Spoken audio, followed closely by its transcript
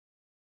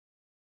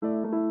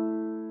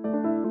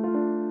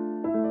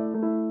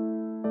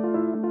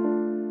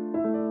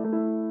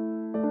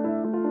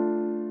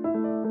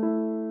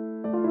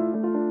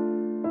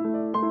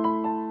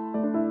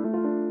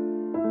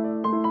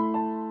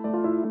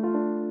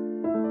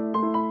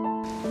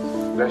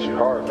That shit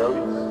hard, though.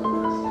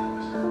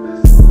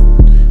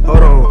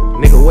 Hold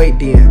on, nigga, wait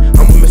then.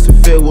 I'm a Mr.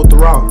 Phil with the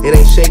rock, it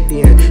ain't shake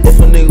then. If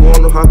a nigga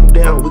wanna hunt him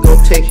down, we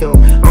gon' take him.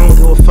 I don't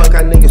give a fuck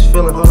how niggas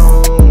feelin', hold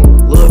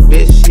on. Little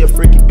bitch, she a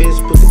freaky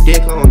bitch, put the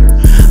dick on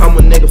her. I'm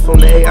a nigga from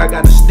the A, I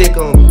got a stick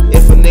on me.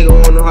 If a nigga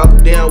wanna hunt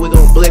him down, we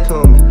gon' blick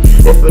on me.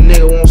 If a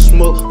nigga want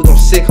smoke, we gon'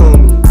 sick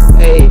on me.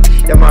 Hey,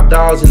 got my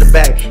dogs in the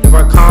back. If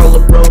I call a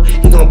bro,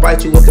 he gon'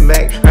 bite you with the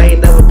Mac. I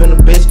ain't never been a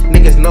bitch,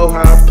 niggas know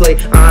how I play.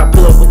 I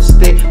pull up with the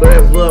stick, but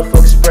that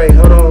motherfucker spray,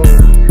 hold on.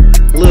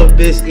 Little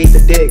bitch, eat the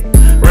dick.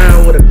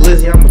 Round with a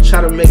glizzy, I'ma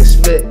try to make it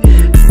split.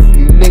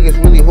 You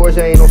niggas really horse,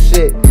 ain't no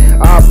shit.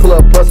 I'll pull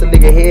up, bust a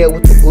nigga head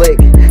with the blick.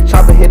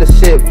 Chopper hit a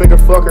shit, figure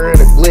fucker in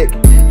a glick.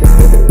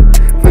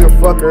 Figure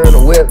fucker in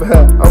a whip.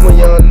 I'm a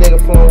young nigga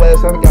from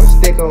West, I got a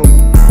stick on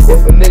me.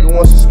 If a nigga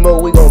wants to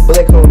smoke, we gon'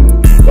 blick on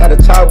me. Got a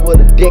chopper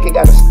with a dick, it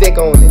got a stick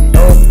on it.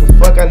 I don't give a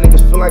fuck, how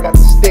niggas feel like I got the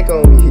stick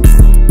on me.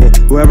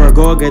 Wherever I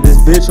go, I get this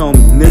bitch on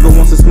me. Nigga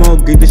wants to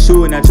smoke, get the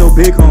shooting at your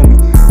big homie.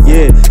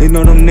 Yeah, you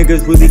know them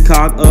niggas really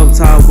cock up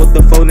top with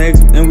the 4 necks,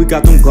 and we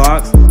got them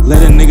Glocks.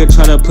 Let a nigga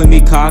try to play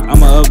me cock,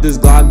 I'ma up this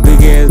Glock,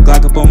 big ass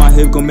Glock up on my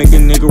hip, gon' make a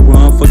nigga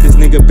run. Fuck this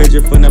nigga bitch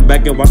from the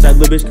back and watch that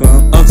little bitch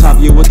come. Up top,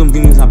 yeah, with them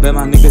demons, I bet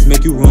my niggas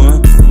make you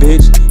run.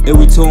 Bitch, if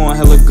we towing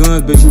hella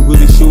guns, bitch, you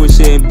really shooting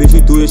shit, and bitch,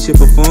 you do this shit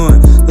for fun.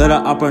 Let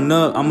her open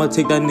up, I'ma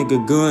take that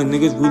nigga gun.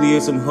 Niggas really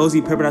is some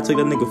hosey pepper, I take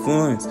that nigga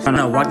funds.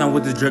 Tryna walk down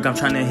with this drink, I'm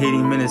tryna hit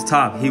him in his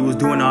top. He was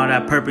doing all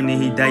that perp and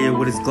then he died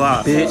with his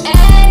Glock. Bitch.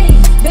 Hey,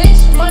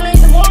 bitch,